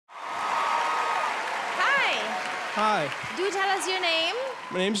Hi. Do tell us your name.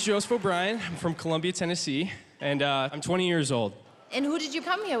 My name's Joseph O'Brien. I'm from Columbia, Tennessee, and I'm 20 years old. And who did you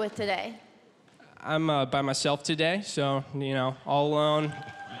come here with today? I'm by myself today, so, you know, all alone,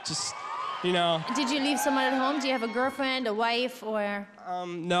 just, you know. Did you leave someone at home? Do you have a girlfriend, a wife, or?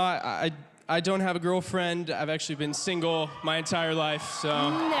 No, I don't have a girlfriend. I've actually been single my entire life, so.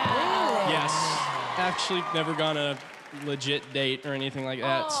 No. Yes. Actually never gone on a legit date or anything like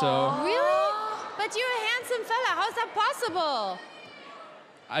that, so. Really? But you're a handsome fella. How's that possible?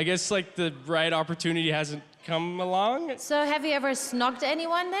 I guess, like, the right opportunity hasn't come along. So have you ever snogged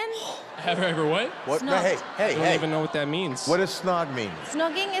anyone then? Have I ever what? What? Snog. Hey. I don't even know what that means. What does snog mean?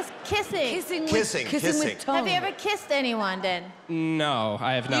 Snogging is kissing. Kissing. with tongue. Have you ever kissed anyone then? No,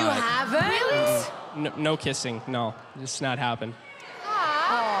 I have not. You haven't? Really? No kissing, no. It's not happened.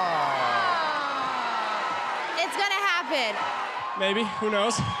 It's gonna happen. Maybe, who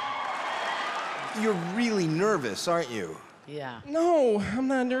knows? You're really nervous, aren't you? Yeah. No, I'm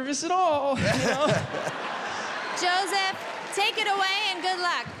not nervous at all. You know? Joseph, take it away and good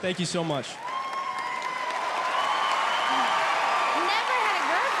luck. Thank you so much. Never had a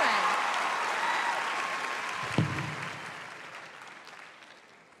girlfriend.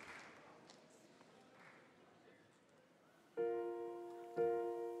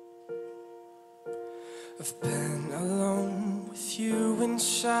 I've been alone with you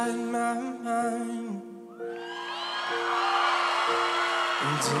inside my mind.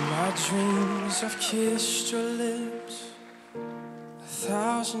 And in my dreams I've kissed your lips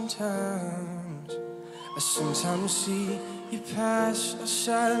 1,000 times. I sometimes see you pass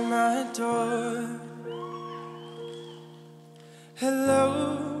outside my door.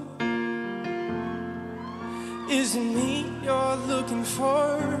 Hello, is it me you're looking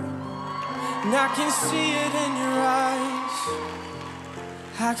for? And I can see it in your eyes,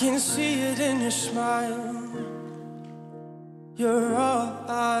 I can see it in your smile. You're all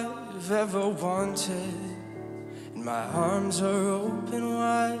I've ever wanted, and my arms are open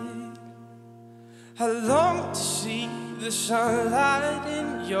wide. I long to see the sunlight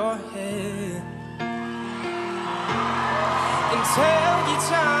in your hair, and tell you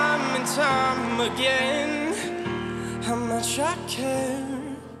time and time again how much I care.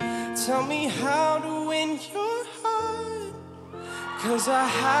 Tell me how to win your heart, 'cause I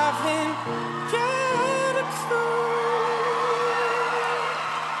haven't got a clue.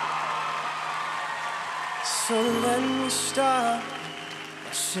 So let me start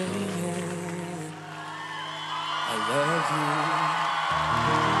by saying I love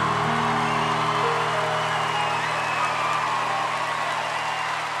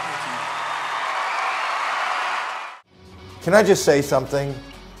you. Can I just say something?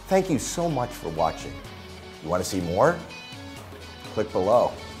 Thank you so much for watching. You want to see more? Click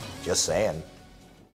below. Just saying.